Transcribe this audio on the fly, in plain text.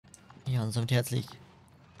Ja, und somit herzlich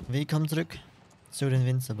willkommen zurück zu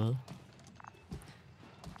Invincible.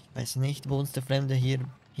 Ich weiß nicht, wo uns der Fremde hier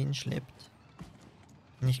hinschleppt.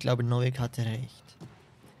 Und ich glaube, Novik hatte recht.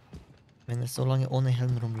 Wenn er so lange ohne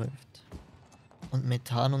Helm rumläuft und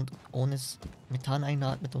Methan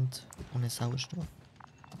einatmet und ohne Sauerstoff,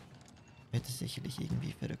 wird er sicherlich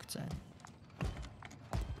irgendwie verrückt sein.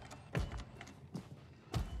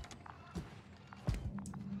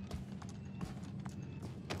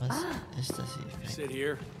 Was ist das hier? Sit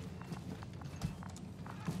here.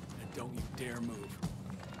 And don't you dare move.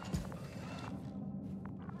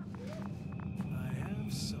 I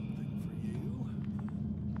have something for you.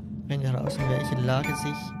 Finden heraus, in welcher Lage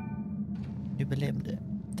sich die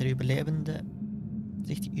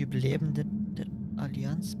Überlebenden der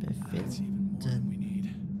Allianz That's even more than we befinden.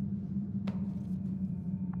 need.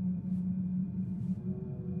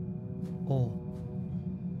 Oh.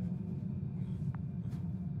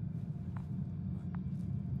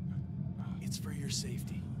 It's for your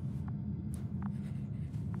safety.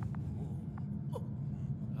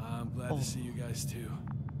 I'm glad to see you guys too.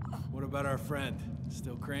 What about our friend?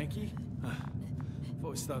 Still cranky? I've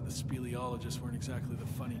always thought the speleologists weren't exactly the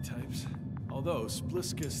funny types. Although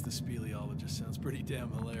Spliskus the speleologist sounds pretty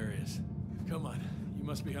damn hilarious. Come on, you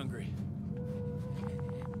must be hungry.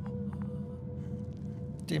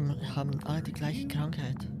 Dem haben alle die gleiche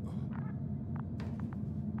Krankheit.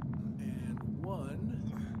 And one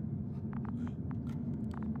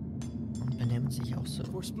Und benehmen sich auch so.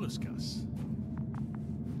 for Spliskus.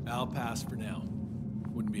 I'll pass for now.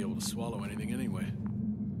 Wouldn't be able to swallow anything anyway.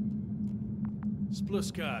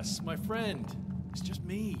 Spliskus, my friend. It's just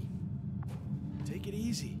me. Take it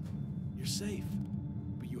easy. You're safe.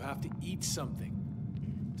 But you have to eat something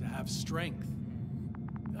to have strength.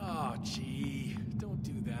 Oh, gee. Don't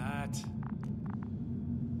do that.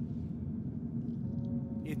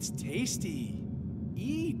 It's tasty.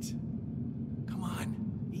 Eat. Come on.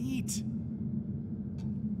 Eat.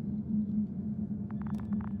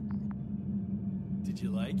 Did you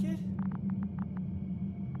like it?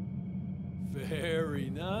 Very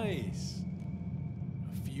nice.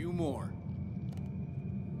 A few more.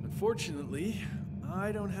 Unfortunately,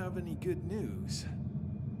 I don't have any good news.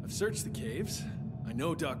 I've searched the caves. I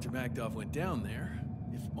know Dr. Magdov went down there.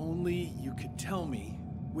 If only you could tell me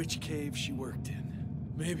which cave she worked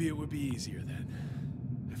in. Maybe it would be easier then.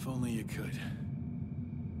 If only you could.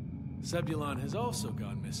 Zebulon has also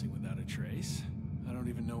gone missing without a trace. I don't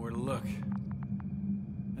even know where to look.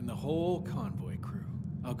 And the whole convoy crew.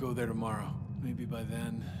 I'll go there tomorrow. Maybe by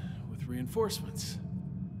then, with reinforcements.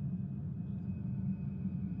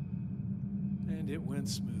 And it went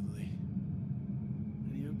smoothly.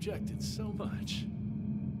 And he objected so much.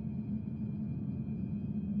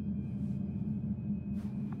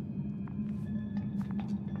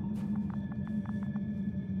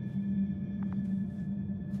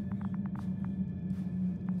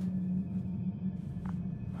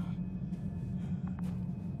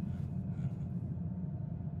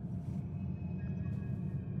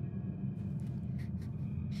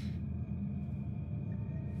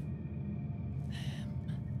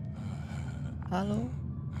 Hallo?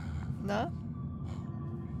 Na?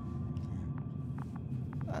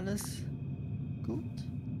 Alles gut?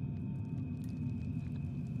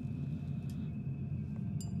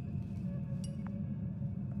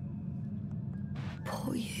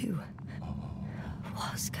 Poor you.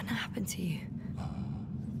 What's gonna happen to you?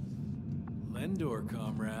 Lendor,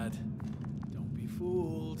 comrade. Don't be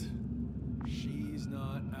fooled. She's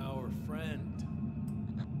not our friend.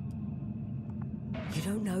 You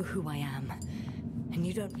don't know who I am, and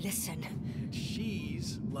you don't listen. And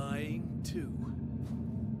she's lying too.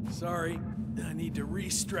 Sorry, I need to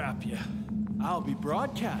restrap you. I'll be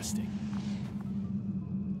broadcasting.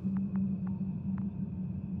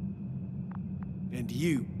 And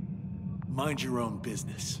you, mind your own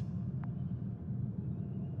business.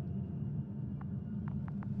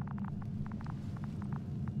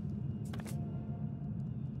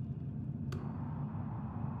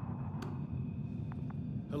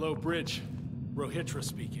 Hello, Bridge. Rohitra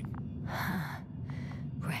speaking.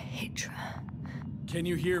 Rohitra. Can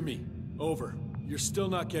you hear me? Over. You're still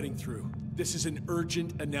not getting through. This is an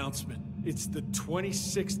urgent announcement. It's the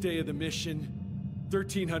 26th day of the mission,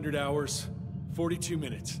 1300 hours, 42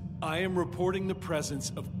 minutes. I am reporting the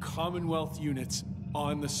presence of Commonwealth units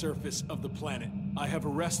on the surface of the planet. I have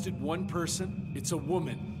arrested one person. It's a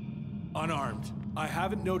woman, unarmed. I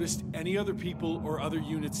haven't noticed any other people or other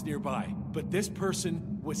units nearby, but this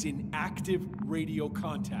person was in active radio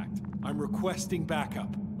contact. I'm requesting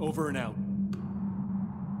backup. Over and out.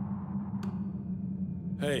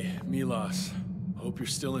 Hey, Milos. Hope you're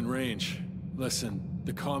still in range. Listen,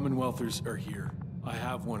 the Commonwealthers are here. I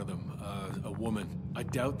have one of them, a woman. I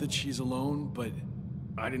doubt that she's alone, but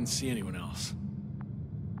I didn't see anyone else.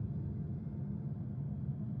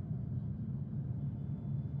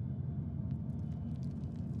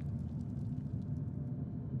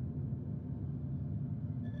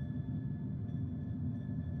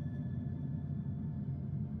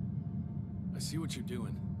 I see what you're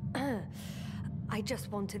doing. I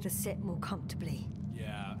just wanted to sit more comfortably.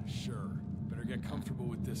 Yeah, sure. Better get comfortable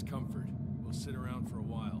with discomfort. We'll sit around for a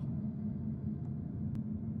while.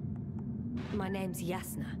 My name's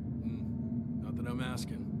Yasna. Not that I'm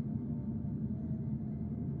asking.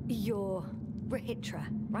 You're Rahitra,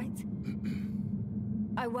 right?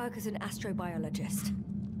 I work as an astrobiologist.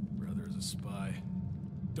 Brother is a spy.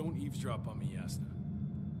 Don't eavesdrop on me, Yasna.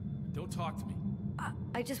 Don't talk to me.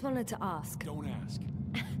 I just wanted to ask. Don't ask.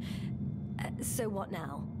 So what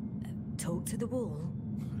now? Talk to the wall?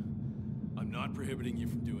 I'm not prohibiting you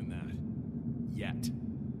from doing that. Yet.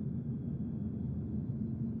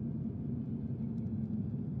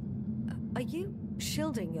 Are you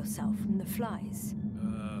shielding yourself from the flies?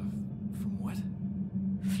 From what?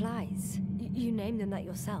 Flies. You named them that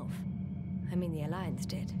yourself. I mean, the Alliance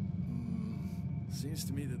did. Seems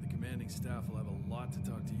to me that the commanding staff will have a lot to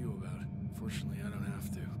talk to you about. Fortunately, I don't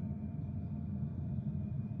have to.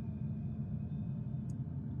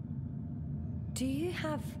 Do you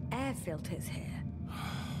have air filters here?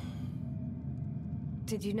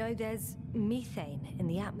 Did you know there's methane in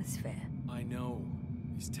the atmosphere? I know.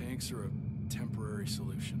 These tanks are a temporary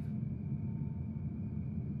solution.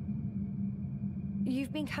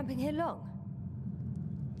 You've been camping here long?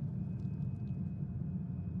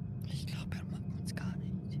 Ich glaube, mag uns gar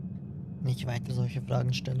nicht. Nicht weiter solche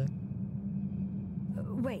Fragen stelle.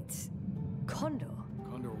 Wait, Condor?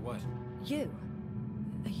 Condor what? You?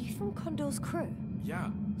 Are you from Condor's crew?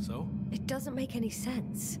 Yeah, so? It doesn't make any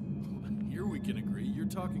sense. Here we can agree. You're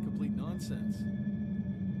talking complete nonsense.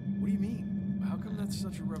 What do you mean? How come that's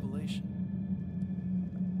such a revelation?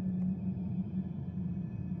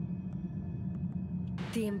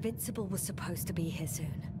 The Invincible was supposed to be here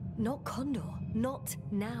soon. Not Condor. Not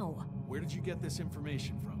now. Where did you get this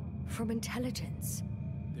information from? From intelligence.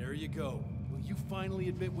 There you go. Will you finally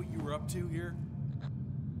admit what you were up to here?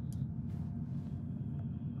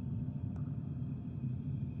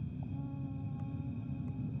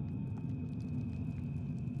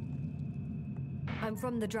 I'm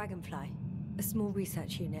from the Dragonfly, a small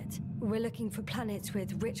research unit. We're looking for planets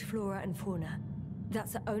with rich flora and fauna.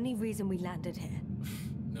 That's the only reason we landed here.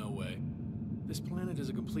 No way. This planet is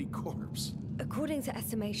a complete corpse. According to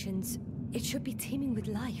estimations, it should be teeming with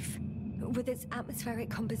life. With its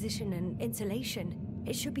atmospheric composition and insulation,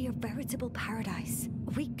 it should be a veritable paradise.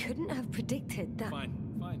 We couldn't have predicted that. Fine,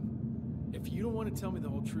 fine. If you don't want to tell me the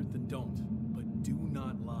whole truth, then don't. But do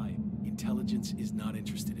not lie. Intelligence is not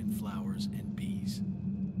interested in flowers and bees.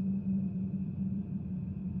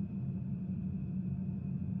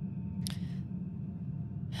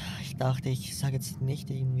 Ich dachte, ich sage jetzt nicht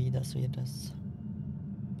irgendwie, dass wir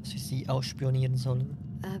sie ausspionieren sollen.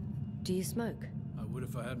 Do you smoke? I would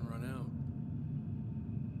if I hadn't run out.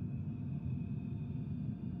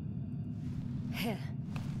 Here.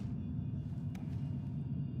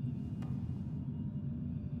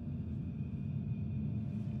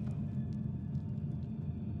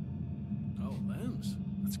 Oh, Lems.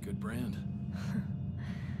 That's a good brand.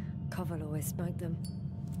 Koval always smoked them.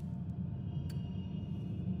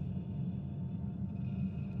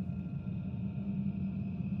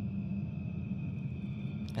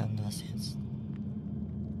 Ja, und das jetzt.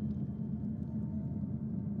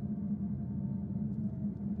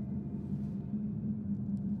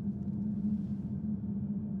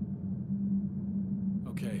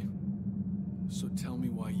 Okay. So tell me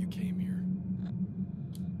why you came here.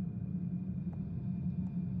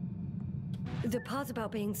 The part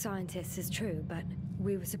about being scientists is true, but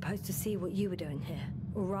we were supposed to see what you were doing here.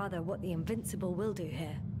 Or rather, what the Invincible will do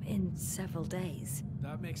here in several days.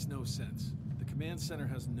 That makes no sense. The command center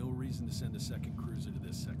has no reason to send a second cruiser to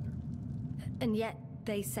this sector. And yet,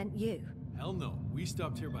 they sent you. Hell no. We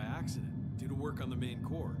stopped here by accident, due to work on the main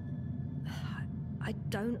core. I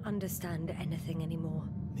don't understand anything anymore.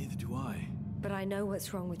 Neither do I. But I know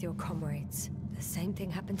what's wrong with your comrades. The same thing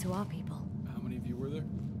happened to our people. How many of you were there?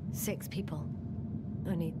 6 people.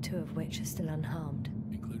 Only 2 of which are still unharmed.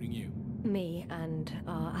 Including you. Me and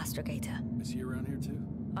our astrogator. Is he around here too?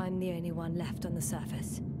 I'm the only one left on the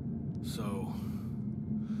surface. So...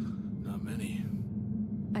 not many.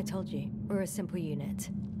 I told you, we're a simple unit.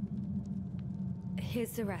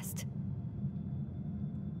 Here's the rest.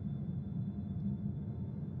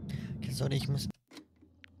 Okay, sorry, ich muss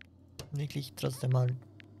wirklich trotzdem mal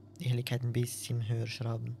die Helligkeit ein bisschen höher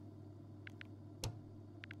schrauben.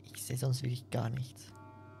 Ich sehe sonst wirklich gar nichts.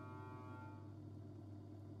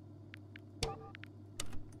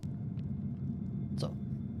 So.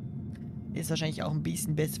 Ist wahrscheinlich auch ein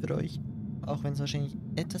bisschen besser für euch. Auch wenn es wahrscheinlich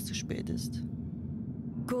etwas zu spät ist.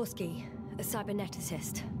 Gorski, a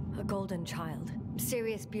cyberneticist, a golden child.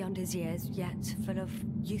 Serious beyond his years, yet full of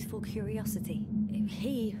youthful curiosity.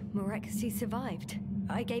 He miraculously survived.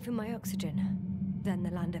 I gave him my oxygen. Then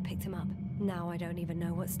the lander picked him up. Now I don't even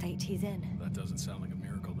know what state he's in. That doesn't sound like a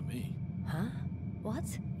miracle to me. Huh? What?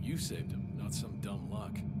 You saved him, not some dumb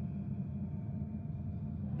luck.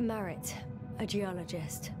 Merritt, a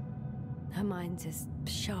geologist. Her mind's as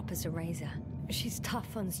sharp as a razor. She's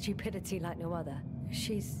tough on stupidity like no other.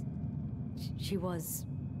 She was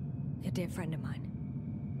a dear friend of mine.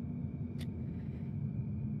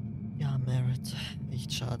 Ja, Merritt. Echt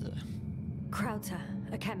schade. Krauter,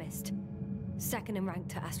 a chemist. Second in rank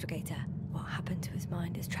to Astrogator. What happened to his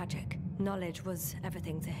mind is tragic. Knowledge was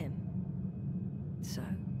everything to him. So,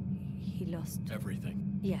 he lost...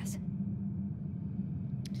 Everything. Yes.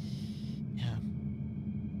 Ja.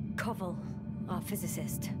 Koval, our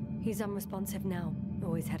physicist. He's unresponsive now.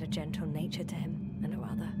 Always had a gentle nature to him, and a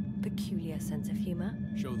rather peculiar sense of humor.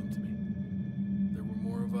 Show them to me. There were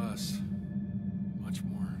more of us. Much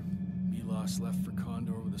more. Milos left for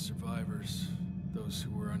Condor with the survivors. Those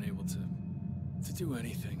who were unable to do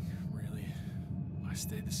anything, really. I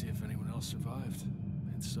stayed to see if anyone else survived.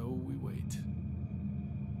 And so we wait.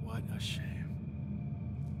 What a shame.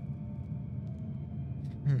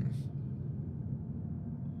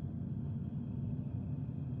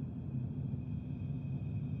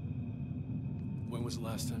 When was the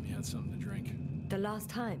last time you had something to drink? The last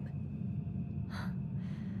time?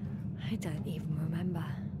 I don't even remember.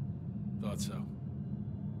 Thought so.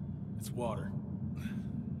 It's water.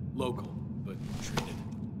 Local, but treated.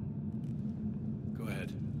 Go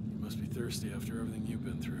ahead. You must be thirsty after everything you've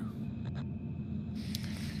been through.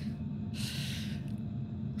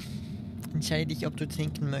 Entscheide dich, ob du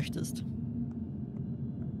trinken möchtest.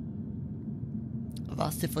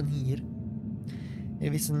 Wasser von hier.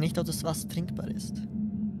 Wir wissen nicht, ob das Wasser trinkbar ist.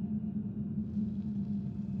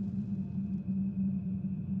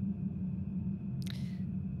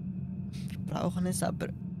 Wir brauchen es, aber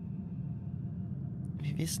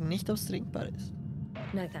wir wissen nicht, ob es trinkbar ist.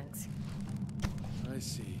 No thanks. I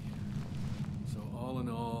see. So all in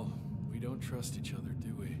all, we don't trust each other,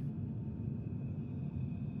 do we?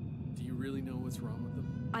 Do you really know what's wrong with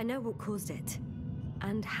them? I know what caused it.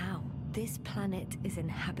 And how. This planet is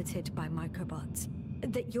inhabited by microbots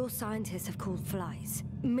that your scientists have called flies.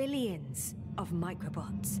 Millions of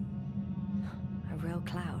microbots. A real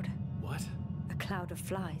cloud. What? A cloud of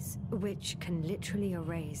flies, which can literally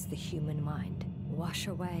erase the human mind. Wash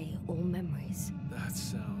away all memories. That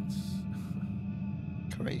sounds...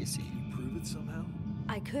 Crazy. Can you prove it somehow?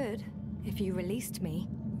 I could, if you released me.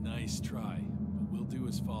 Nice try, but we'll do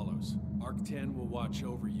as follows. Arc 10 will watch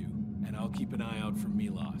over you, and I'll keep an eye out for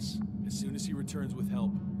Milos. As soon as he returns with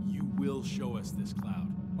help, you will show us this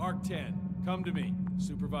cloud. Arc 10, come to me.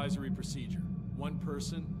 Supervisory procedure. One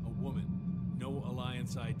person, a woman. No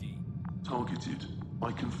Alliance ID. Targeted.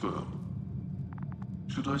 I confirm.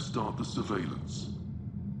 Should I start the surveillance?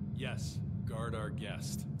 Yes, guard our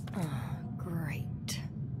guest. Great.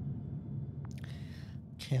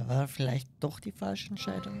 Okay, war vielleicht doch die falsche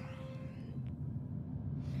Entscheidung?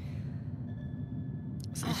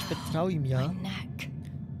 Also ich vertraue ihm ja. My neck.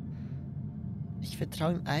 Ich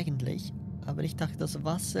vertraue ihm eigentlich, aber ich dachte, das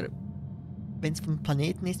Wasser, wenn es vom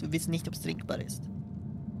Planeten ist, wir wissen nicht, ob es trinkbar ist.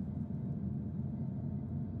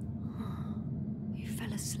 You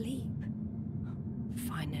fell asleep.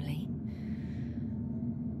 Finally.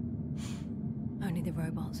 Only the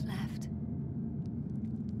robots left.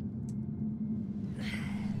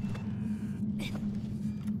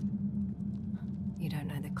 You don't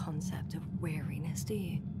know the concept of weariness, do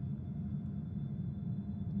you?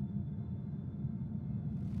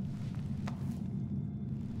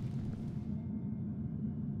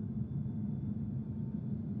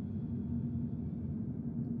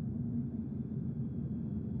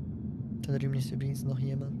 Da drüben ist übrigens noch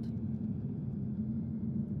jemand.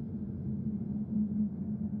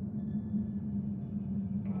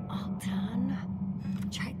 Octan,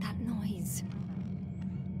 check that noise.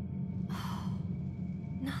 Oh,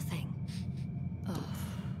 nothing. Oh.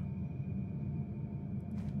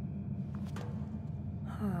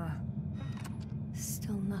 Huh.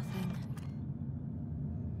 Still nothing.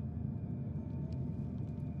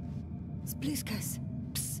 Spluskas.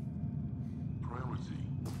 Psst. Priority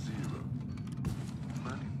 0.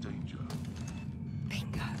 Man in danger.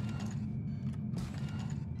 Bingo.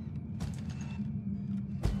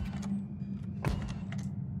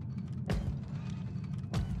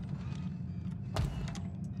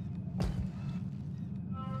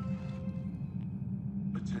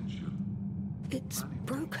 It's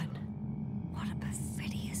broken. What a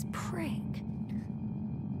perfidious prick.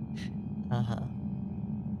 Aha.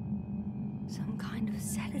 Some kind of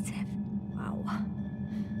sedative. Wow.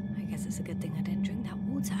 I guess it's a good thing I didn't drink that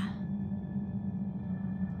water.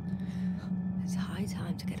 It's high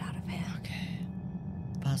time to get out of here. Okay.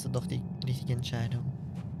 War also doch die richtige Entscheidung,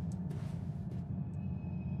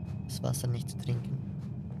 das Wasser nicht zu trinken.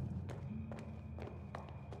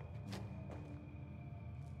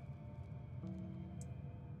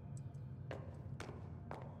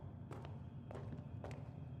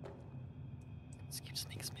 Jetzt gibt's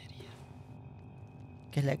nichts mehr hier.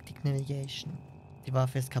 Galactic Navigation. Die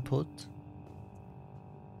Waffe ist kaputt.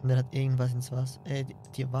 Und er hat irgendwas ins Wasser.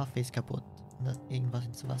 Die Waffe ist kaputt. Und er hat irgendwas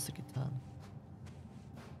ins Wasser getan.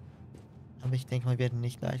 Aber ich denke mal, wir werden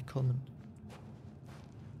nicht weit kommen.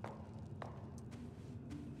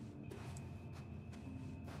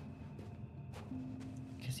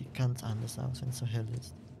 Okay, sieht ganz anders aus, wenn es so hell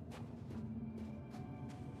ist.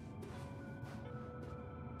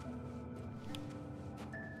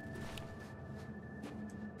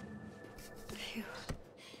 Phew.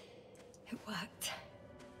 It worked.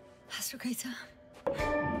 Astrogator.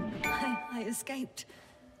 I escaped.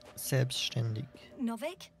 Selbstständig.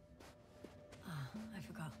 Novik? I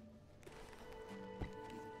forgot.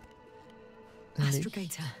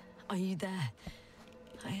 Astrogator, are you there?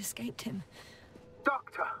 I escaped him.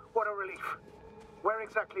 Doctor, what a relief. Where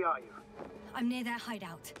exactly are you? I'm near their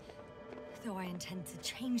hideout. Though I intend to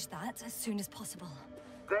change that as soon as possible.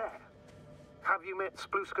 There. Have you met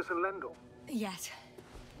Spluskus and Lendl? Yes.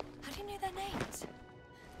 How do you know their names?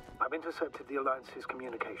 I've intercepted the Alliance's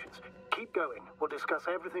communications. Keep going. We'll discuss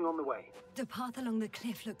everything on the way. The path along the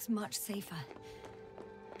cliff looks much safer.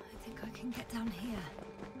 I think I can get down here.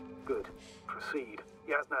 Good. Proceed.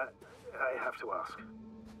 Yasna, I have to ask.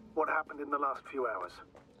 What happened in the last few hours?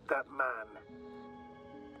 That man...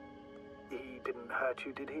 He didn't hurt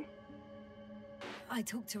you, did he? I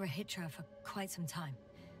talked to Rahitra for quite some time.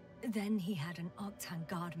 Then he had an Octan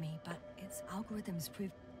guard me, but its algorithms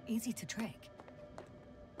proved easy to trick.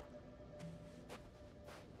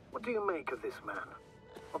 What do you make of this man?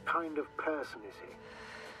 What kind of person is he?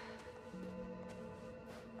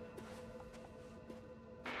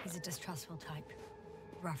 He's a distrustful type.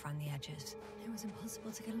 Rough around the edges. It was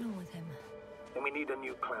impossible to get along with him. And we need a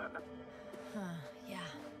new plan. Yeah.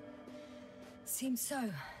 Seems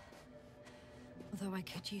so. Although I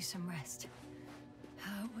could use some rest.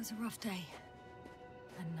 It was a rough day.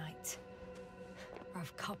 And night.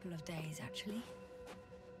 Rough couple of days, actually.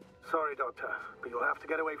 Sorry, Doctor, but you'll have to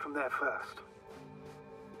get away from there first.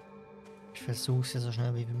 Ich versuch's ja so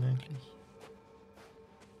schnell wie möglich.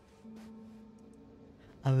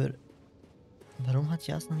 Aber warum hat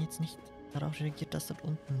Yasna jetzt nicht darauf reagiert, dass dort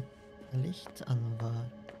unten Licht an war?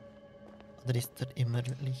 Oder ist dort immer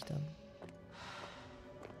Licht an?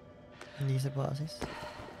 In dieser Basis?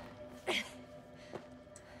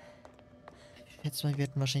 Jetzt mal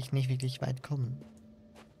werden wahrscheinlich nicht wirklich weit kommen.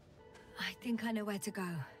 I think I know where to go.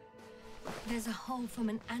 There's a hole from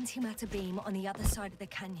an antimatter beam on the other side of the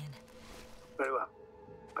canyon. Very well.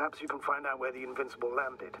 Perhaps you can find out where the Invincible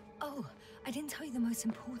landed. Oh, I didn't tell you the most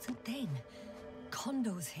important thing.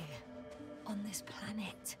 Condor's here. On this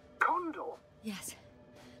planet. Condor? Yes.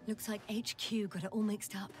 Looks like HQ got it all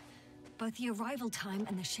mixed up. Both the arrival time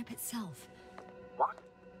and the ship itself. What?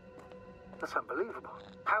 That's unbelievable.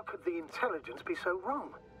 How could the intelligence be so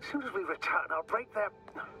wrong? As soon as we return, I'll break their...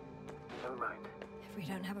 Never mind. If we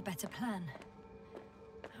don't have a better plan,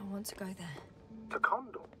 I want to go there. To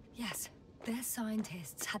Condor? Yes. Their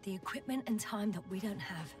scientists had the equipment and time that we don't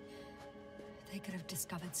have. They could have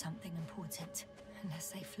discovered something important, unless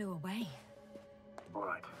they flew away. All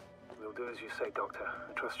right. We'll do as you say, Doctor.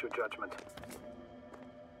 I trust your judgment.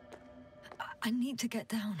 I need to get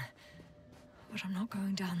down. But I'm not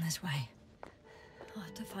going down this way. I'll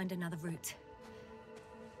have to find another route.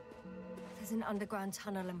 There's an underground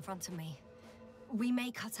tunnel in front of me. We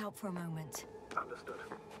may cut out for a moment. Understood.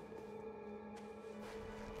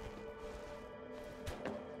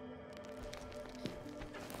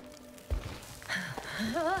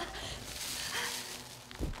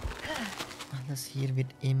 Alles hier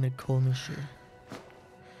wird immer komischer.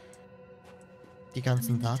 Die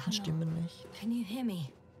ganzen Daten stimmen nicht. Can you hear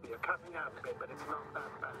me? You're cutting out a bit, but it's not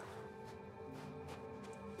that bad.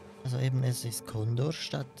 Also eben, es ist Condor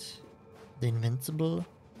statt The Invincible.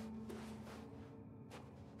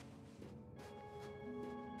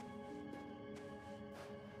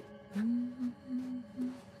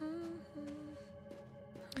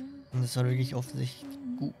 Und es war wirklich offensichtlich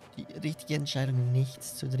gut, die richtige Entscheidung,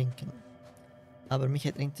 nichts zu trinken. Aber mich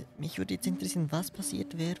würde jetzt interessieren, was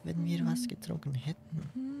passiert wäre, wenn wir was getrunken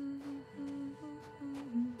hätten.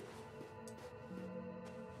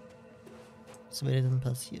 Was wäre denn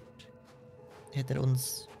passiert? Hätte er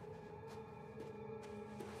uns...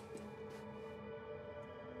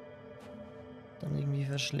 dann irgendwie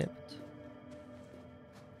verschleppt?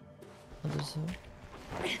 Oder so?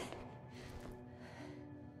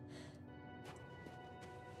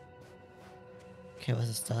 Okay, was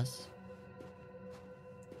ist das?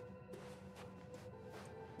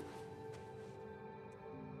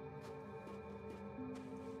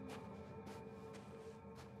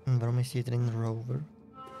 Und warum ist hier drin ein Rover?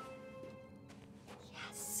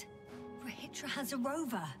 Yes. Rahitra has a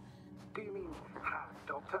rover. Do you mean her,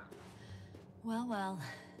 Doctor? Well, well.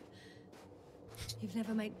 You've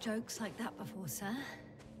never made jokes like that before, sir.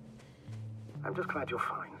 I'm just glad you're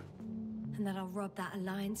fine. And that I'll rob that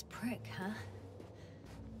Alliance prick, huh?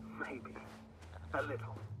 Maybe. A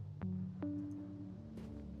little.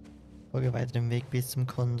 Folge weiter den Weg bis zum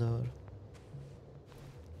Kondor.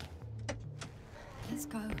 Let's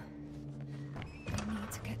go. We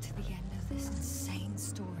need to get to the end of this insane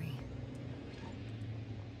story.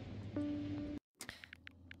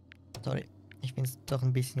 Sorry, ich finde es doch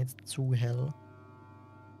ein bisschen jetzt zu hell.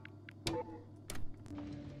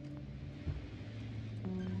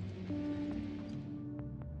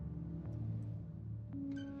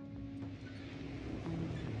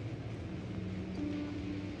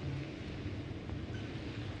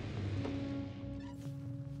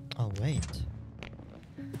 Oh, wait.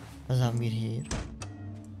 Was haben wir hier?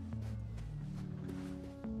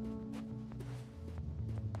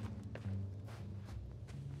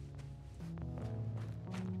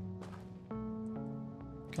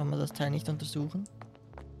 Kann man das Teil nicht untersuchen?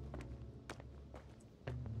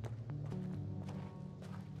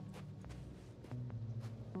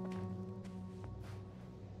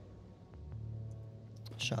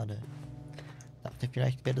 Schade. Dachte,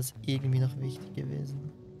 vielleicht wäre das irgendwie noch wichtig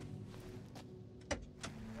gewesen.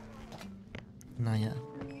 Naja.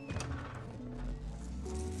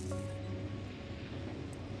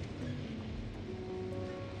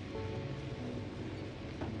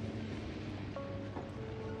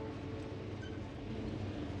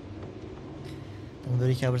 Dann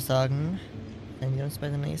würde ich aber sagen, sehen wir uns bei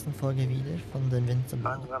der nächsten Folge wieder von The Invincible.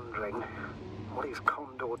 I'm wondering, what is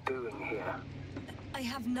Condor doing here? I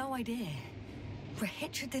have no idea.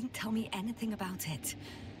 Rahitra didn't tell me anything about it.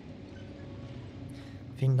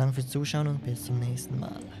 Vielen Dank fürs Zuschauen und bis zum nächsten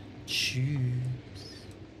Mal. Tschüss.